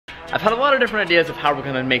I've had a lot of different ideas of how we're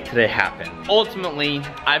gonna make today happen. Ultimately,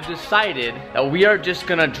 I've decided that we are just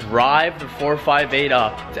gonna drive the 458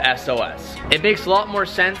 up to SOS. It makes a lot more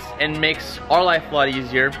sense and makes our life a lot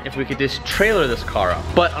easier if we could just trailer this car up.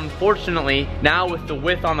 But unfortunately, now with the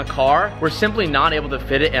width on the car, we're simply not able to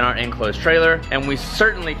fit it in our enclosed trailer, and we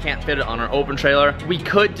certainly can't fit it on our open trailer. We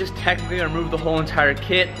could just technically remove the whole entire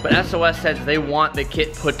kit, but SOS says they want the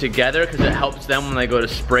kit put together because it helps them when they go to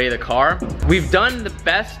spray the car. We've done the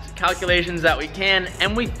best calculations that we can,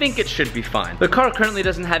 and we think it should be fine. The car currently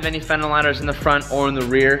doesn't have any fender liners in the front or in the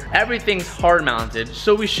rear. Everything's hard mounted,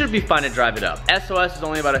 so we should be fine to drive it up. SOS is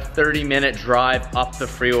only about a 30-minute drive up the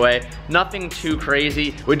freeway. Nothing too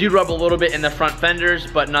crazy. We do rub a little bit in the front fenders,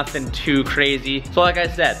 but nothing too crazy. So like I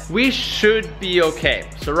said, we should be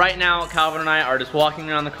okay. So right now, Calvin and I are just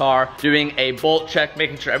walking around the car, doing a bolt check,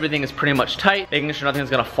 making sure everything is pretty much tight, making sure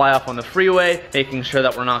nothing's gonna fly off on the freeway, making sure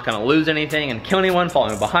that we're not gonna lose anything and kill anyone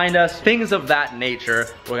following behind us, things of that nature.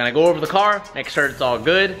 We're gonna go over the car, make sure it's all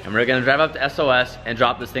good, and we're gonna drive up to SOS and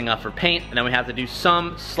drop this thing up for paint, and then we have to do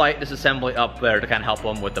some slight disassembly up there to kind of help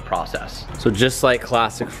them with the process. So just like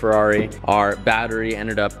classic Ferrari, our battery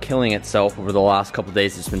ended up killing itself over the last couple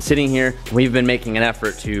days. It's been sitting here. We've been making an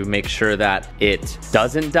effort to make sure that it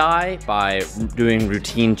doesn't die by doing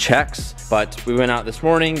routine checks, but we went out this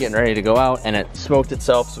morning getting ready to go out and it smoked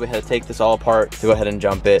itself, so we had to take this all apart to go ahead and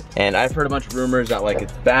jump it. And I've heard a bunch of rumors that like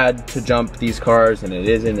it's bad to jump these cars and it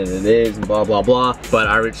isn't and it is and blah blah blah, but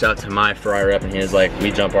I reached out to my Ferrari rep and he was like, we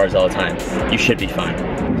jump ours all the time, you should be fine.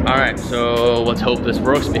 All right, so let's hope this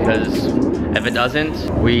works, because if it doesn't,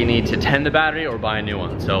 we need to tend the battery or buy a new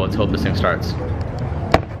one. So let's hope this thing starts.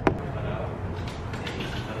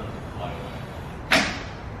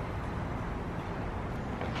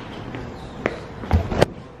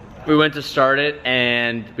 We went to start it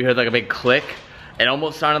and we heard like a big click. It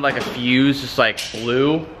almost sounded like a fuse just like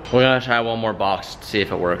blew. We're gonna try one more box to see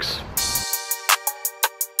if it works.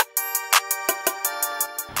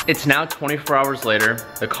 It's now 24 hours later.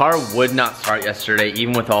 The car would not start yesterday,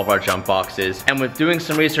 even with all of our jump boxes. And with doing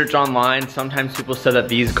some research online, sometimes people said that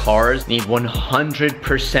these cars need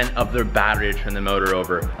 100% of their battery to turn the motor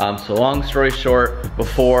over. So long story short,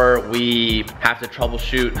 before we have to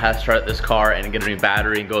troubleshoot how to start this car and get a new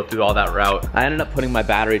battery and go through all that route, I ended up putting my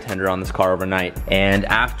battery tender on this car overnight. And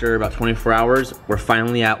after about 24 hours, we're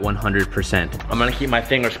finally at 100%. I'm gonna keep my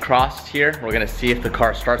fingers crossed here. We're gonna see if the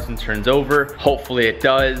car starts and turns over. Hopefully it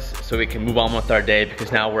does, so we can move on with our day,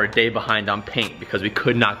 because now we're a day behind on paint because we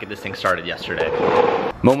could not get this thing started yesterday.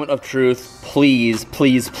 Moment of truth, please,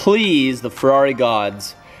 please, please, the Ferrari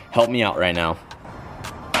gods, help me out right now.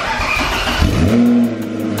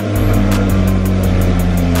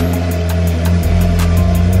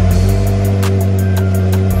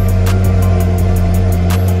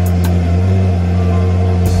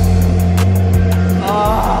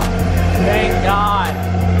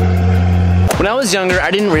 When I was younger,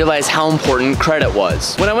 I didn't realize how important credit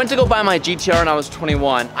was. When I went to go buy my GTR and I was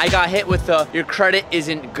 21, I got hit with the "your credit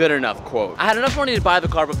isn't good enough" quote. I had enough money to buy the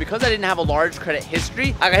car, but because I didn't have a large credit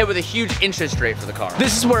history, I got hit with a huge interest rate for the car.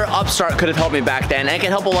 This is where Upstart could have helped me back then, and it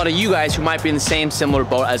can help a lot of you guys who might be in the same similar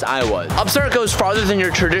boat as I was. Upstart goes farther than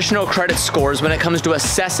your traditional credit scores when it comes to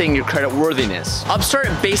assessing your credit worthiness. Upstart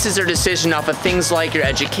bases their decision off of things like your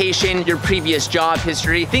education, your previous job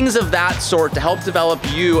history, things of that sort to help develop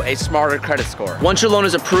you a smarter credit score. Once your loan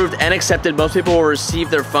is approved and accepted, most people will receive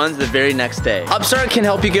their funds the very next day. Upstart can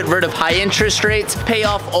help you get rid of high interest rates, pay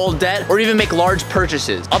off old debt, or even make large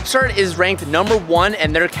purchases. Upstart is ranked #1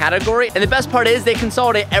 in their category, and the best part is they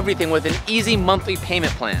consolidate everything with an easy monthly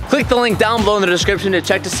payment plan. Click the link down below in the description to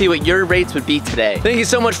check to see what your rates would be today. Thank you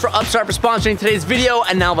so much for Upstart for sponsoring today's video,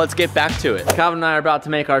 and now let's get back to it. Calvin and I are about to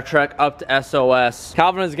make our trek up to SOS.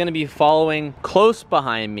 Calvin is gonna be following close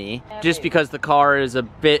behind me, just because the car is a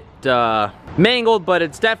bit mangled, but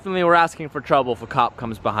it's definitely, we're asking for trouble if a cop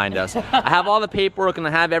comes behind us. I have all the paperwork and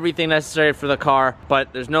I have everything necessary for the car, but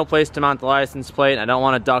there's no place to mount the license plate. I don't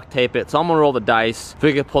want to duct tape it, so I'm gonna roll the dice. If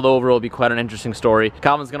we get pulled over, it'll be quite an interesting story.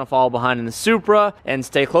 Calvin's gonna follow behind in the Supra and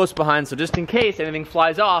stay close behind, so just in case anything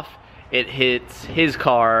flies off, it hits his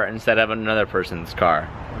car instead of another person's car.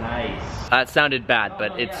 Nice. That sounded bad,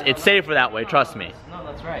 but it's safer that way, trust me. No,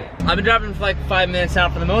 that's right. I've been driving for like 5 minutes now.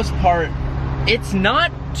 For the most part, it's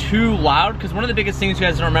not too loud, because one of the biggest things you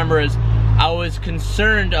guys don't remember is I was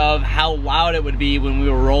concerned of how loud it would be when we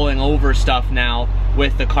were rolling over stuff now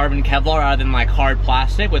with the carbon Kevlar rather than like hard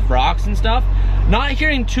plastic with rocks and stuff. Not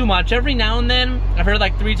hearing too much. Every now and then, I've heard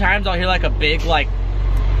like 3 times, I'll hear like a big, like,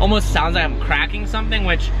 almost sounds like I'm cracking something,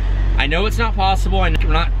 which I know it's not possible. We're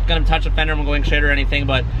not gonna touch a fender when we're going straight or anything,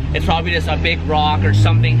 but it's probably just a big rock or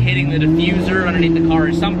something hitting the diffuser underneath the car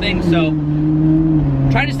or something. So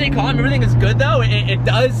trying to stay calm. Everything is good though. It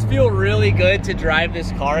does feel really good to drive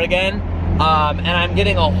this car again. And I'm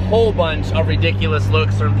getting a whole bunch of ridiculous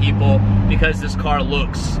looks from people because this car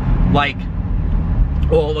looks like,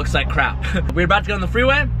 well, it looks like crap. We're about to go on the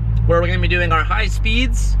freeway where we're gonna be doing our high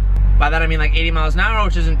speeds. By that I mean like 80 miles an hour,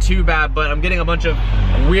 which isn't too bad, but I'm getting a bunch of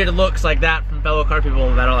weird looks like that from fellow car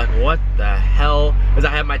people that are like, what the hell? Because I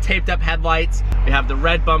have my taped up headlights, we have the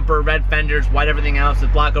red bumper, red fenders, white everything else,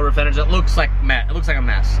 with black over fenders. It looks like a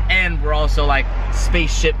mess. And we're also like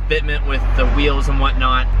spaceship fitment with the wheels and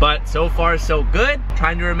whatnot. But so far so good.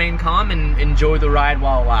 Trying to remain calm and enjoy the ride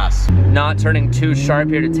while it lasts. Not turning too sharp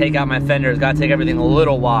here to take out my fenders. Gotta take everything a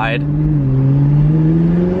little wide.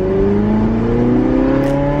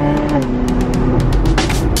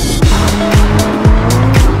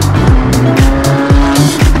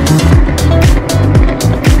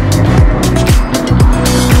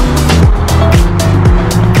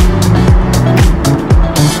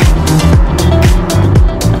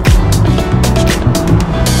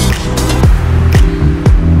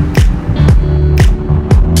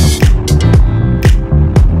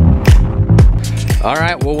 All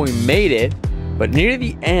right, well, we made it, but near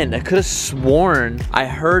the end, I could have sworn I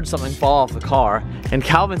heard something fall off the car, and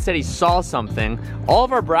Calvin said he saw something. All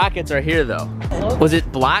of our brackets are here though. Was it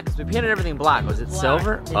black? We painted everything black. Was it black.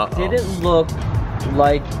 Silver? It didn't look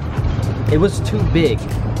like, it was too big.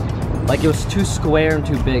 Like it was too square and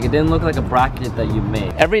too big. It didn't look like a bracket that you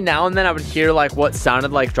made. Every now and then I would hear like what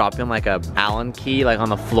sounded like dropping like a Allen key like on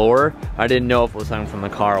the floor. I didn't know if it was something from the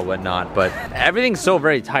car or whatnot, but everything's so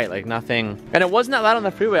very tight, like nothing. And it wasn't that loud on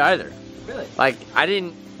the freeway either. Really? Like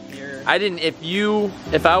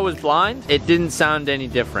if I was blind, it didn't sound any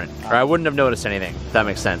different, or I wouldn't have noticed anything, if that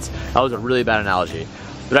makes sense. That was a really bad analogy.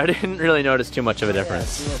 But I didn't really notice too much of a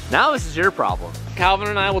difference. Now this is your problem. Calvin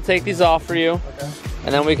and I will take these off for you. Okay.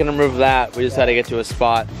 And then we can remove that. We just had to get to a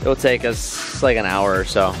spot. It'll take us like an hour or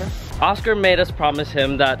so. Okay. Oscar made us promise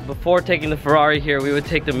him that before taking the Ferrari here, we would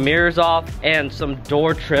take the mirrors off and some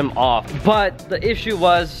door trim off. But the issue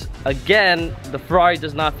was, again, the Ferrari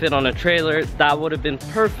does not fit on a trailer. That would have been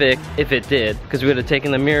perfect if it did, because we would have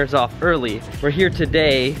taken the mirrors off early. We're here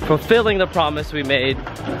today, fulfilling the promise we made,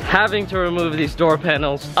 having to remove these door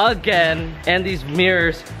panels again, and these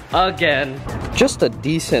mirrors again. Just a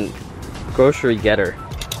decent grocery getter.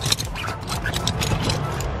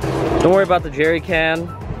 Don't worry about the jerry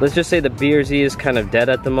can. Let's just say the BRZ is kind of dead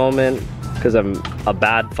at the moment because I'm a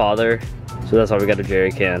bad father. So that's why we got a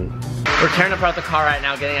jerry can. We're tearing apart the car right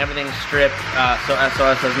now, getting everything stripped so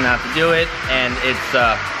SOS doesn't have to do it. And it's,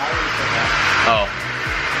 oh.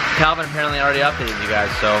 Calvin apparently already updated you guys,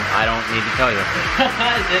 so I don't need to tell you.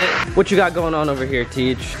 I did it. What you got going on over here,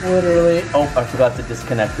 Teach? Literally. Oh, I forgot to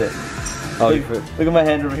disconnect it. Oh, look at my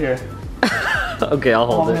hand over here. Okay, I'll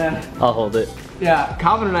hold it. Man. I'll hold it. Yeah,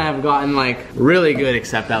 Calvin and I have gotten like really good,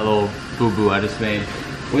 except that little boo-boo I just made.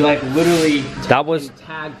 We like literally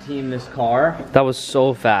tag team this car. That was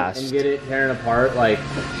so fast. And get it tearing apart like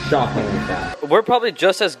shockingly fast. We're probably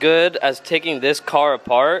just as good as taking this car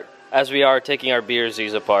apart as we are taking our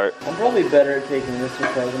BRZs apart. I'm probably better at taking this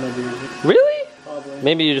apart than my BRZ. Really? Probably.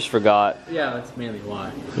 Maybe you just forgot. Yeah, that's mainly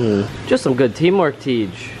why. Just some good teamwork, Tej.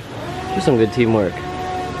 Just some good teamwork.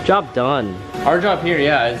 Job done. Our job here,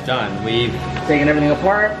 yeah, is done. We've taken everything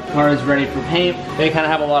apart. Car is ready for paint. They kind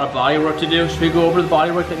of have a lot of body work to do. Should we go over the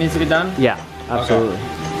body work that needs to get done? Yeah, absolutely.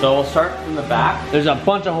 Okay. So we'll start from the back. There's a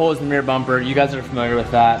bunch of holes in the rear bumper. You guys are familiar with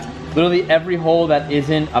that. Literally every hole that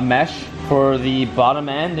isn't a mesh for the bottom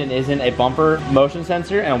end and isn't a bumper motion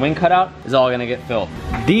sensor and a wing cutout is all gonna get filled.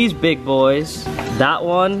 These big boys, that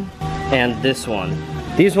one and this one.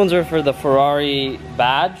 These ones are for the Ferrari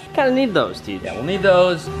badge. Kind of need those, Tej. Yeah, we'll need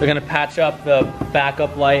those. They're gonna patch up the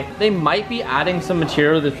backup light. They might be adding some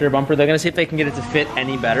material to the rear bumper. They're gonna see if they can get it to fit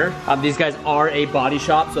any better. These guys are a body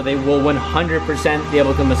shop, so they will 100% be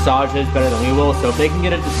able to massage this better than we will. So if they can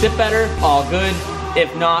get it to sit better, all good.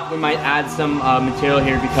 If not, we might add some material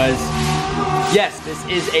here because yes, this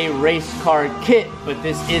is a race car kit, but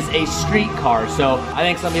this is a street car. So I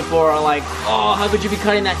think some people are like, oh, how could you be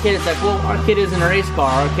cutting that kit? It's like, well, our kit isn't a race car.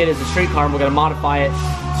 Our kit is a street car, and we're gonna modify it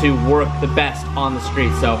to work the best on the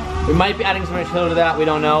street. So we might be adding some material to that, we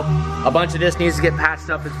don't know. A bunch of this needs to get patched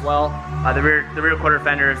up as well. The rear quarter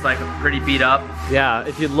fender is like pretty beat up. Yeah,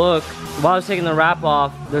 if you look, while I was taking the wrap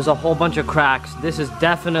off, there's a whole bunch of cracks. This is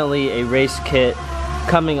definitely a race kit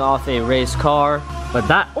coming off a race car. But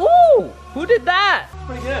that, ooh, who did that?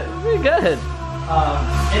 Pretty good. Pretty good.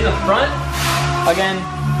 In the front, again,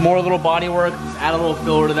 more little body work. Just add a little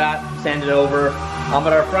filler to that. sand it over.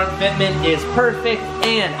 But our front fitment is perfect,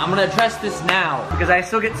 and I'm gonna address this now because I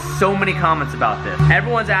still get so many comments about this.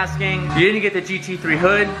 Everyone's asking, you didn't get the GT3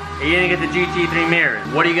 hood, you didn't get the GT3 mirrors.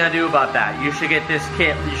 What are you gonna do about that? You should get this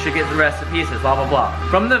kit, you should get the rest of the pieces, blah, blah, blah.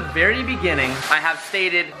 From the very beginning, I have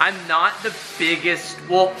stated I'm not the biggest,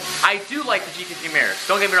 well, I do like the GT3 mirrors.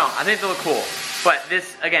 Don't get me wrong, I think they look cool. But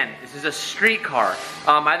this, again, this is a street car.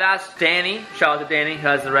 I've asked Danny, shout out to Danny, who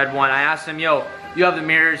has the red one. I asked him, yo, you have the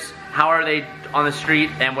mirrors, how are they on the street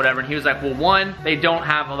and whatever? And he was like, well, one, they don't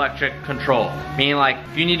have electric control. Meaning like,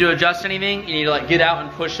 if you need to adjust anything, you need to like get out and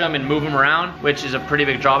push them and move them around, which is a pretty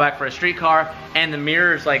big drawback for a street car. And the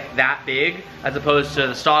mirrors like that big, as opposed to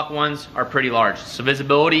the stock ones are pretty large. So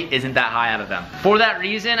visibility isn't that high out of them. For that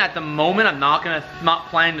reason, at the moment, I'm not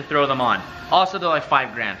planning to throw them on. Also, they're like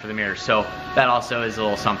 $5 grand for the mirrors, so that also is a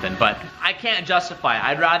little something, but I can't justify it.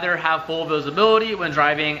 I'd rather have full visibility when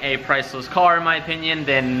driving a priceless car, in my opinion,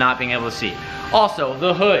 than not being able to see. Also,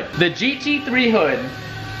 the hood. The GT3 hood,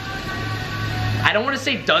 I don't want to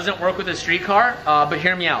say doesn't work with a street car, but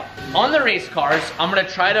hear me out. On the race cars, I'm gonna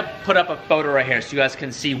try to put up a photo right here so you guys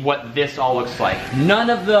can see what this all looks like. None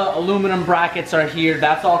of the aluminum brackets are here,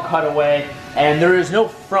 that's all cut away. And there is no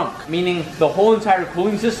frunk, meaning the whole entire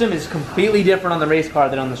cooling system is completely different on the race car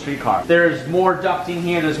than on the street car. There's more ducting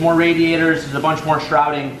here, there's more radiators, there's a bunch more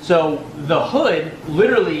shrouding. So the hood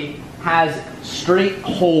literally has straight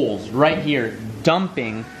holes right here,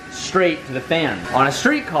 dumping straight to the fan. On a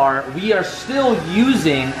street car, we are still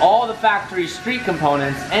using all the factory street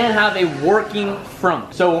components and have a working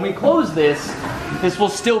frunk. So when we close this will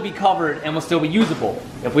still be covered and will still be usable.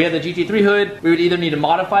 If we had the GT3 hood, we would either need to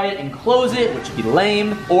modify it and close it, which would be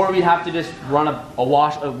lame, or we'd have to just run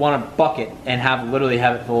a bucket and literally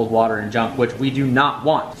have it full of water and junk, which we do not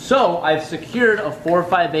want. So I've secured a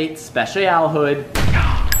 458 Special hood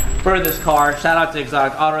for this car. Shout out to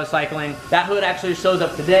Exotic Auto Recycling. That hood actually shows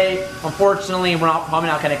up today. Unfortunately, we're probably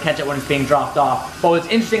not gonna catch it when it's being dropped off. But what's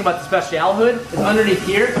interesting about the Special hood is underneath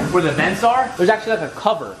here, where the vents are, there's actually like a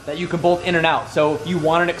cover that you can bolt in and out. So if you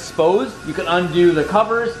want it exposed, you can undo the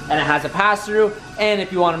covers and it has a pass-through. And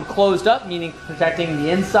if you want them closed up, meaning protecting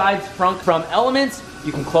the insides from elements,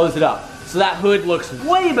 you can close it up. So that hood looks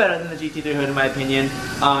way better than the GT3 hood in my opinion,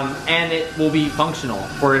 and it will be functional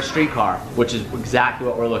for a street car, which is exactly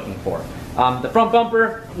what we're looking for. The front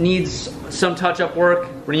bumper needs some touch-up work.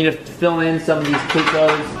 We need to fill in some of these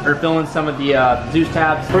Picos, or fill in some of the Zeus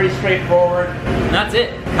tabs. Pretty straightforward, and that's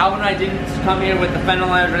it. Calvin and I didn't come here with the fender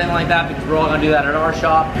liners or anything like that because we're all gonna do that at our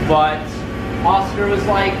shop, but Oscar was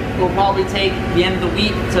like, we'll probably take the end of the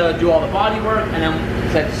week to do all the body work, and then he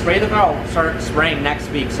said to spray the car, we'll start spraying next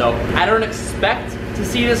week. So I don't expect to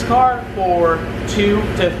see this car for 2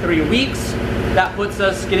 to 3 weeks. That puts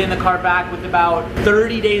us getting the car back with about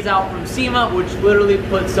 30 days out from SEMA, which literally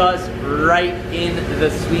puts us right in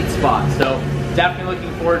the sweet spot. So definitely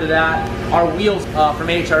looking forward to that. Our wheels from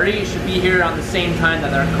HRE should be here on the same time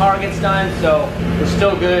that our car gets done, so we're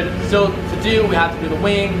still good. Still to do, we have to do the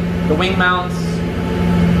wing mounts,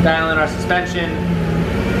 dial in our suspension,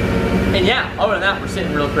 and yeah, other than that, we're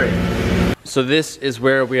sitting real pretty. So this is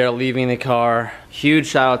where we are leaving the car. Huge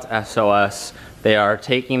shout out to SOS. They are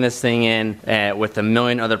taking this thing in with a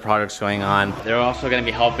million other products going on. They're also gonna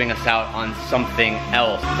be helping us out on something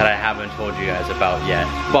else that I haven't told you guys about yet.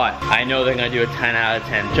 But I know they're gonna do a 10 out of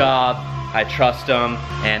 10 job. I trust them,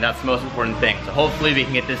 and that's the most important thing. So hopefully we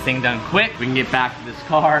can get this thing done quick. We can get back to this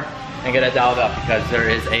car and get it dialed up because there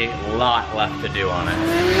is a lot left to do on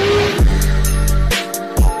it.